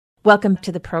Welcome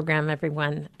to the program,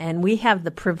 everyone. And we have the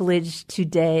privilege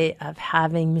today of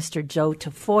having Mr. Joe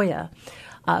Tafoya,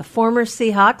 former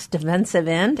Seahawks defensive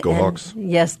end. Go Hawks.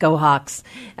 Yes, go Hawks.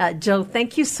 Joe,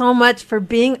 thank you so much for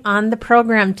being on the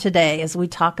program today as we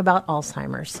talk about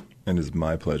Alzheimer's. And it's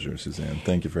my pleasure, Suzanne.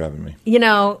 Thank you for having me. You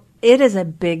know, it is a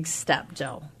big step,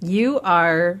 Joe. You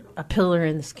are a pillar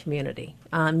in this community.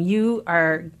 You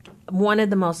are one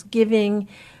of the most giving,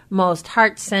 most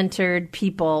heart-centered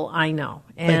people I know.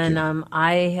 And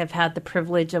I have had the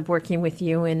privilege of working with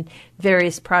you in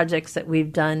various projects that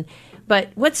we've done.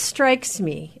 But what strikes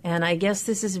me, and I guess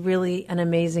this is really an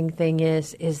amazing thing,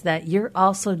 is that you're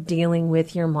also dealing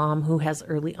with your mom who has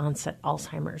early onset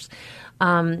Alzheimer's.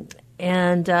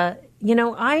 You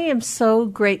know, I am so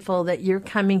grateful that you're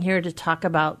coming here to talk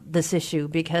about this issue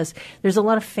because there's a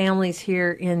lot of families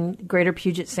here in Greater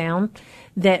Puget Sound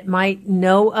that might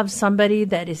know of somebody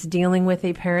that is dealing with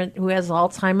a parent who has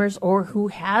Alzheimer's or who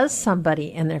has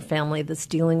somebody in their family that's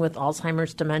dealing with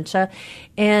Alzheimer's dementia.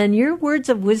 And your words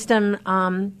of wisdom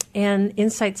and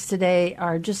insights today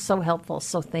are just so helpful.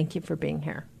 So thank you for being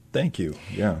here. Thank you.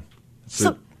 Yeah.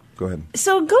 Go ahead.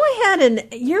 So go ahead,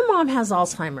 and your mom has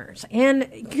Alzheimer's. And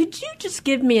could you just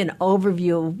give me an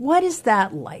overview of what is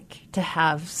that like to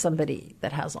have somebody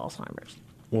that has Alzheimer's?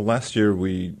 Well, last year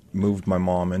we moved my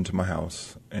mom into my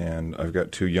house, and I've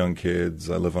got 2 young kids.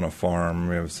 I live on a farm.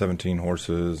 We have 17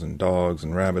 horses and dogs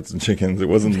and rabbits and chickens. It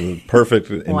wasn't the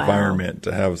perfect environment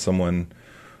to have someone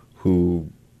who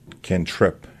can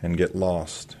trip and get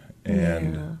lost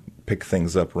and pick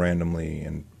things up randomly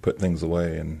and put things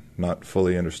away and not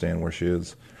fully understand where she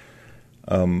is.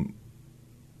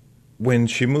 When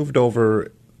she moved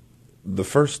over, the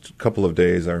first couple of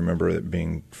days I remember it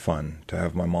being fun to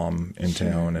have my mom in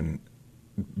town and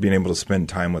being able to spend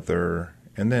time with her.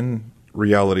 And then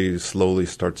reality slowly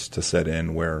starts to set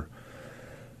in where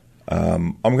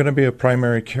I'm going to be a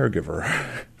primary caregiver.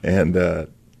 And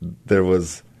there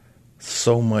was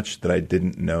so much that I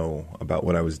didn't know about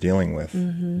what I was dealing with.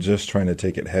 Just trying to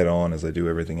take it head on as I do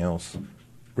everything else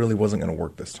really wasn't going to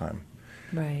work this time.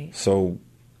 Right. So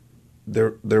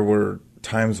there were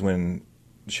times when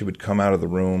she would come out of the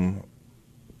room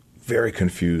very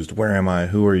confused. Where am I?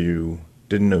 Who are you?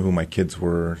 Didn't know who my kids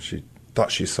were. She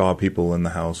thought she saw people in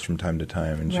the house from time to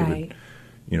time, and she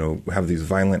would, have these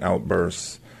violent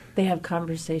outbursts. They have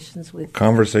conversations with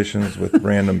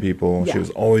random people. Yeah. She was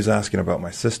always asking about my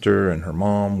sister and her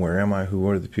mom. Where am I? Who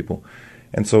are the people?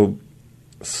 And so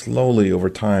slowly over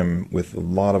time, with a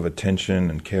lot of attention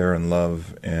and care and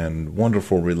love and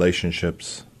wonderful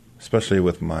relationships, especially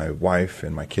with my wife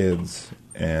and my kids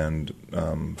and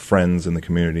friends in the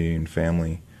community and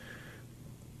family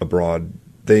abroad,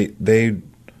 a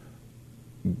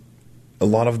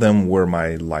lot of them were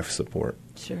my life support.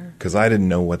 Sure. Because I didn't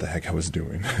know what the heck I was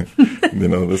doing.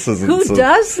 This isn't. Who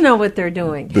does know what they're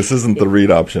doing? This isn't the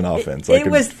read option offense. I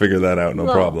can figure that out, no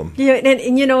problem. Yeah,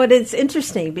 and you know what? It's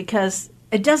interesting because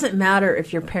it doesn't matter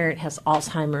if your parent has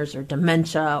Alzheimer's or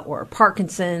dementia or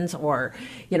Parkinson's or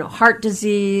heart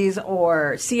disease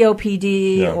or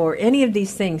COPD or any of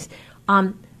these things.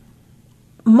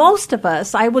 Most of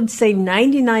us, I would say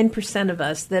 99% of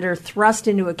us that are thrust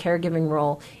into a caregiving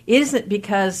role isn't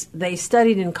because they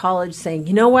studied in college saying,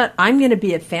 you know what, I'm going to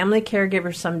be a family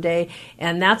caregiver someday,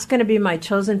 and that's going to be my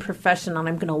chosen profession, and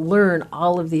I'm going to learn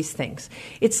all of these things.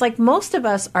 It's like most of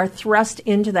us are thrust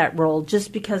into that role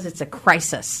just because it's a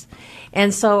crisis.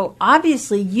 And so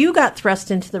obviously you got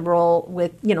thrust into the role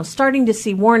with, starting to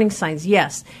see warning signs,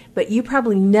 yes, but you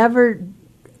probably never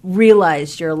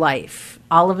realized your life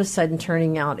all of a sudden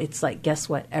turning out, it's like, guess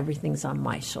what? Everything's on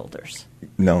my shoulders.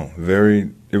 No,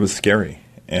 it was scary.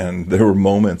 And there were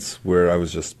moments where I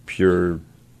was just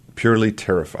purely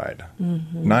terrified.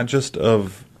 Not just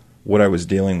of what I was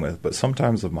dealing with, but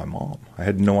sometimes of my mom. I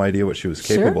had no idea what she was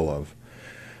capable of.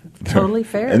 Totally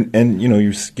fair. And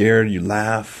you're scared, you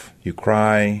laugh, you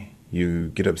cry, you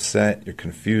get upset, you're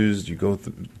confused, you go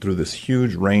through this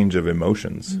huge range of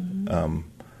emotions.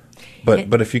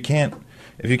 But if you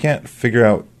can't figure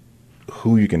out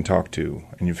who you can talk to,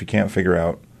 and if you can't figure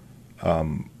out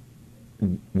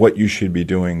what you should be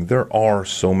doing, there are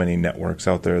so many networks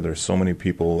out there. There's so many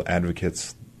people,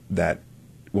 advocates that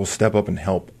will step up and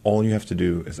help. All you have to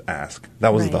do is ask.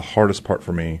 That was the hardest part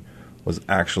for me, was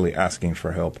actually asking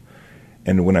for help.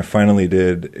 And when I finally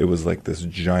did, it was like this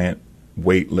giant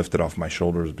weight lifted off my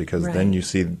shoulders, because then you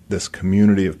see this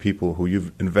community of people who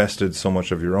you've invested so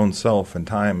much of your own self and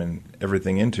time and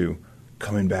everything into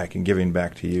coming back and giving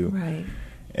back to you. Right.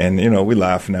 And, we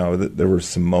laugh now that there were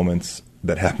some moments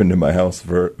that happened in my house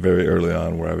very early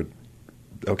on where I would,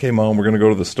 okay, Mom, we're going to go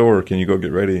to the store. Can you go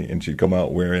get ready? And she'd come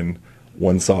out wearing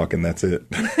one sock and that's it.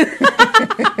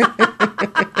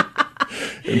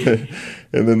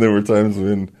 and then there were times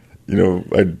when, you know,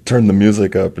 I'd turn the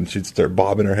music up and she'd start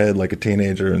bobbing her head like a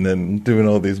teenager and then doing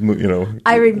all these, you know.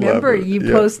 I remember you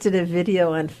posted a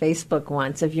video on Facebook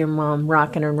once of your mom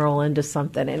rocking and rolling to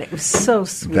something, and it was so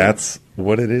sweet. That's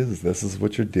what it is. This is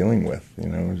what you're dealing with. You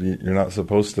know, you're not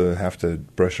supposed to have to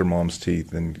brush your mom's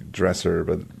teeth and dress her,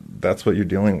 but that's what you're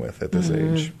dealing with at this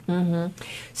age. Mm-hmm.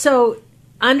 So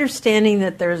understanding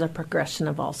that there's a progression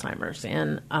of Alzheimer's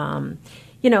and,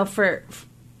 you know, for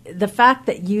the fact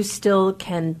that you still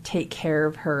can take care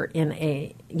of her in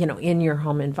a, you know, in your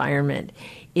home environment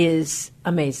is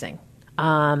amazing.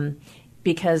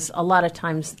 Because a lot of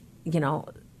times, you know,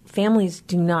 families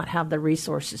do not have the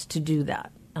resources to do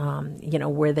that, you know,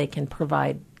 where they can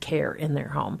provide care in their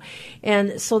home.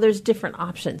 And so there's different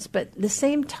options. But the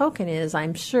same token is,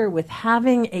 I'm sure, with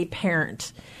having a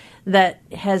parent that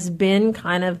has been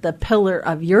kind of the pillar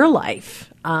of your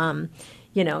life,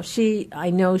 you know, I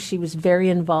know she was very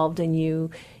involved in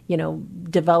you, you know,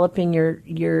 developing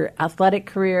your athletic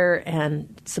career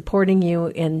and supporting you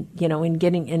in, you know, in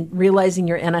getting and realizing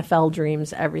your NFL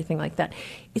dreams, everything like that.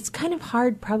 It's kind of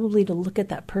hard probably to look at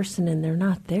that person and they're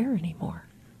not there anymore.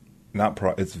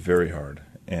 It's very hard,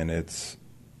 and it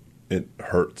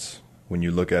hurts when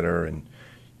you look at her, and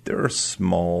there are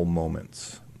small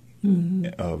moments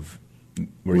of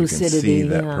where Lucidity, you can see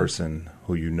that person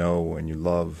who you know and you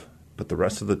love. But the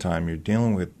rest of the time, you're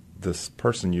dealing with this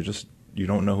person, you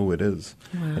don't know who it is.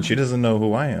 Wow. And she doesn't know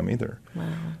who I am either.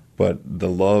 Wow. But the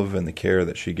love and the care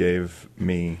that she gave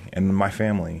me and my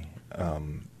family,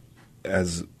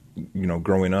 as you know,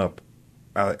 growing up,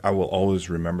 I will always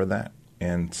remember that.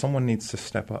 And someone needs to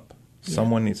step up. Yeah.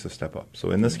 Someone needs to step up. So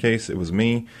in this case, it was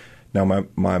me. Now,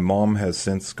 my mom has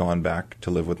since gone back to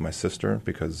live with my sister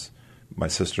because my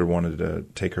sister wanted to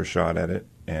take her shot at it,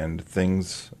 and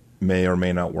things may or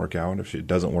may not work out. If it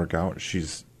doesn't work out,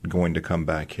 she's going to come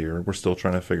back here. We're still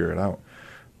trying to figure it out.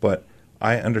 But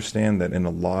I understand that in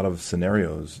a lot of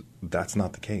scenarios, that's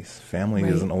not the case. Family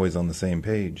isn't always on the same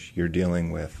page. You're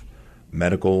dealing with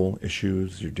medical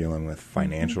issues. You're dealing with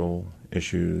financial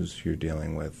issues. You're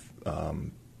dealing with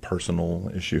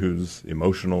personal issues,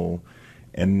 emotional,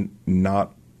 and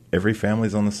not every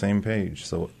family's on the same page.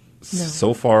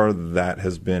 So far, that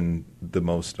has been the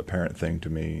most apparent thing to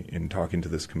me in talking to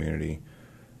this community.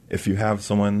 If you have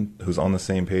someone who's on the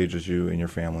same page as you and your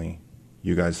family,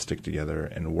 you guys stick together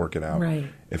and work it out. Right.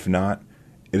 If not,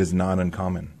 it is not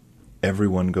uncommon.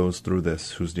 Everyone goes through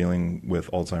this who's dealing with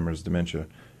Alzheimer's dementia.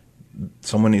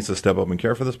 Someone needs to step up and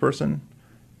care for this person.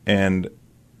 And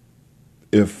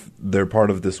if they're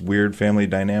part of this weird family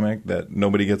dynamic that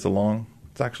nobody gets along,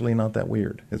 it's actually not that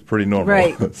weird. It's pretty normal.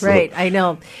 Right, right. I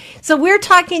know. So we're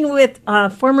talking with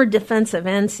former defensive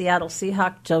end Seattle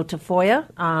Seahawk Joe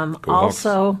Tafoya.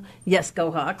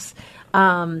 Go Hawks.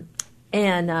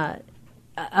 And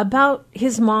about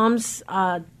his mom's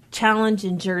challenge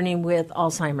and journey with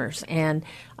Alzheimer's. And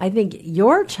I think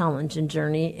your challenge and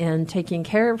journey in taking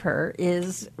care of her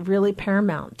is really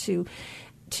paramount to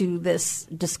this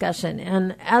discussion.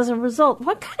 And as a result,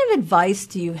 what kind of advice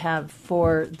do you have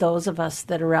for those of us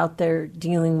that are out there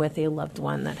dealing with a loved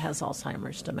one that has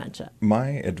Alzheimer's dementia? My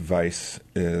advice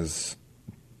is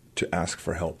to ask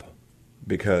for help,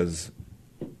 because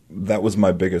that was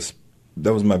my biggest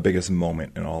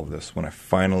moment in all of this, when I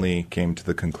finally came to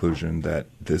the conclusion that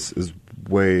this is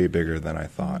way bigger than I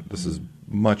thought. This is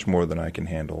much more than I can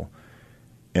handle.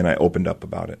 And I opened up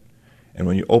about it. And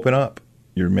when you open up,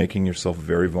 you're making yourself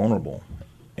very vulnerable,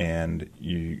 and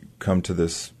you come to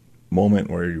this moment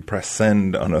where you press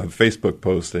send on a Facebook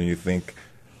post and you think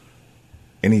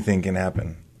anything can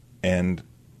happen. And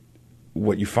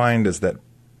what you find is that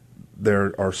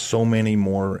there are so many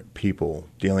more people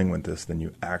dealing with this than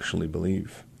you actually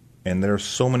believe. And there are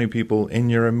so many people in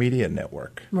your immediate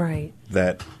network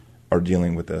that are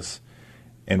dealing with this.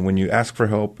 And when you ask for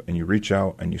help and you reach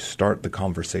out and you start the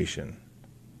conversation,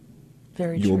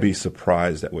 you'll be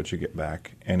surprised at what you get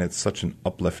back. And it's such an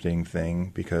uplifting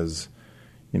thing because,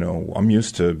 you know, I'm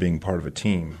used to being part of a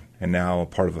team and now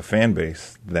part of a fan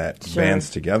base that bands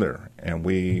together. And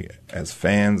we, as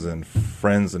fans and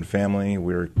friends and family,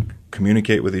 we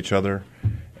communicate with each other,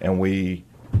 and we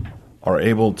are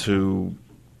able to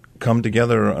come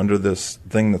together under this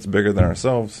thing that's bigger than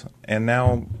ourselves. And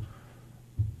now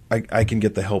I can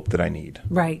get the help that I need.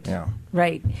 Right. Yeah.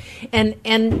 Right.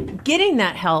 And getting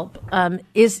that help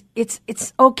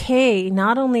it's okay.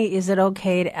 Not only is it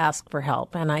okay to ask for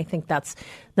help, and I think that's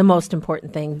the most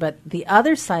important thing, but the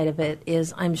other side of it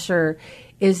is, I'm sure,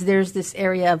 is there's this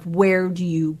area of where do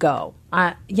you go?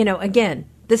 You know, again,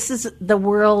 This is the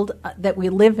world that we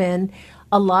live in.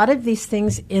 A lot of these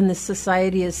things in the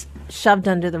society is shoved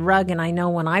under the rug. And I know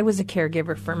when I was a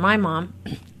caregiver for my mom,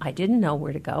 I didn't know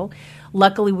where to go.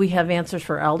 Luckily, we have Answers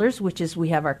for Elders, which is we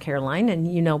have our care line, and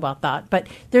you know about that. But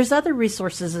there's other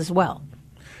resources as well.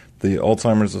 The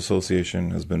Alzheimer's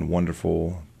Association has been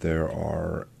wonderful. There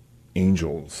are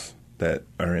angels that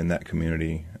are in that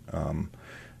community.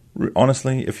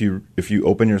 Honestly, if you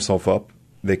open yourself up,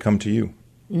 they come to you,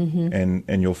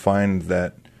 and you'll find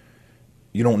that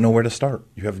you don't know where to start.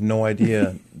 You have no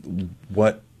idea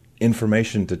what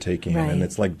information to take in, and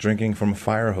it's like drinking from a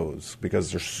fire hose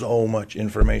because there's so much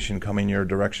information coming your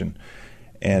direction.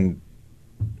 And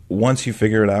once you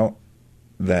figure it out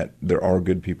that there are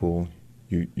good people,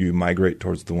 you migrate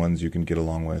towards the ones you can get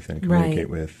along with and communicate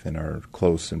with and are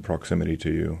close in proximity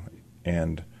to you.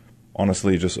 And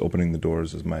honestly, just opening the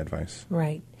doors is my advice.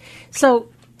 Right. So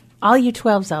all you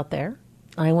 12s out there,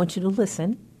 I want you to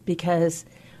listen, because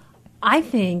I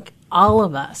think all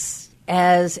of us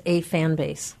as a fan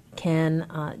base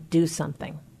can do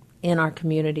something in our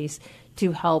communities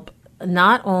to help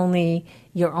not only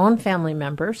your own family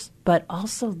members, but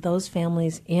also those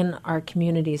families in our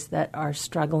communities that are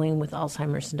struggling with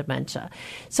Alzheimer's and dementia.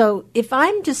 So if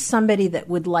I'm just somebody that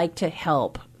would like to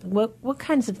help, what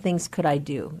kinds of things could I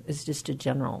do is just a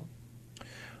general?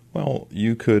 Well,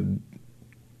 you could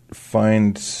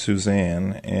find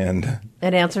Suzanne and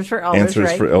Answers for Elders,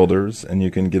 Answers for Elders, and you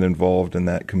can get involved in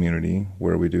that community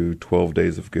where we do 12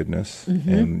 Days of Goodness,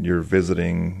 and you're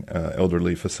visiting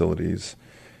elderly facilities,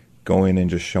 going and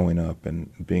just showing up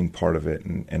and being part of it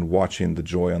and watching the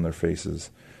joy on their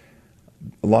faces.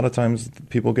 A lot of times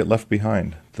people get left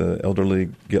behind. The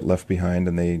elderly get left behind,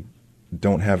 and they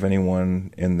don't have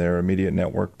anyone in their immediate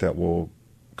network that will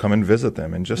come and visit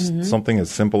them. And just something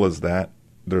as simple as that,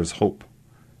 there's hope.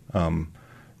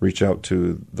 Reach out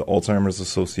to the Alzheimer's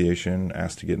Association,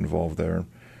 ask to get involved there.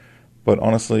 But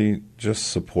honestly, just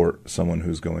support someone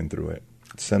who's going through it.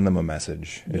 Send them a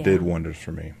message. It did wonders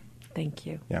for me. Thank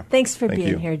you. Yeah. Thanks for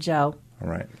being here, Joe. All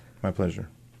right. My pleasure.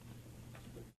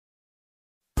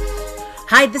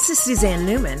 Hi, this is Suzanne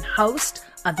Newman, host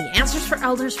of the Answers for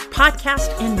Elders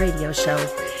podcast and radio show.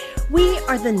 We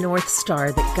are the North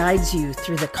Star that guides you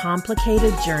through the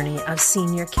complicated journey of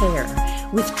senior care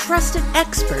with trusted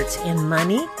experts in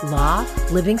money, law,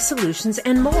 living solutions,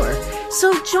 and more.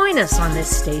 So join us on this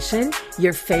station,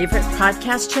 your favorite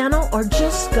podcast channel, or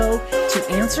just go to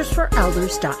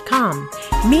AnswersForElders.com.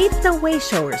 Meet the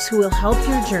Wayshowers who will help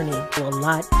your journey go a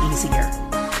lot easier.